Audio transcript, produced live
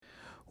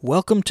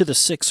Welcome to the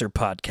Sixer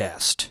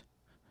Podcast.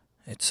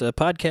 It's a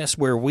podcast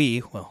where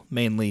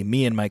mainly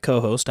me and my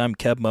co-host, I'm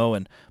Kebmo,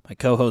 and my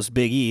co-host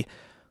Big E,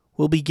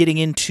 will be getting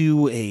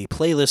into a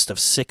playlist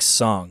of 6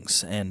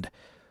 songs, and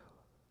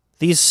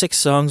these 6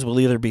 songs will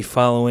either be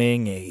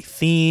following a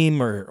theme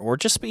or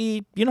just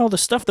be, the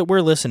stuff that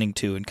we're listening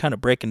to and kind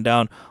of breaking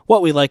down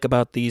what we like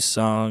about these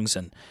songs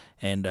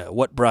and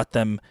what brought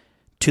them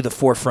to the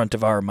forefront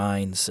of our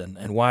minds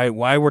and why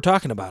we're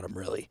talking about them,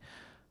 really.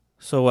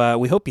 So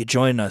we hope you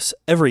join us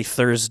every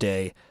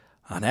Thursday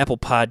on Apple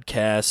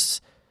Podcasts,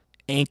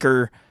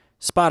 Anchor,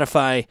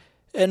 Spotify,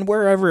 and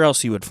wherever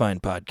else you would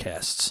find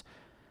podcasts.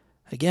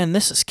 Again,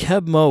 this is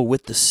Kebmo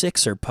with the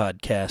Sixer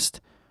Podcast.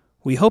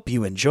 We hope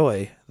you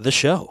enjoy the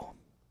show.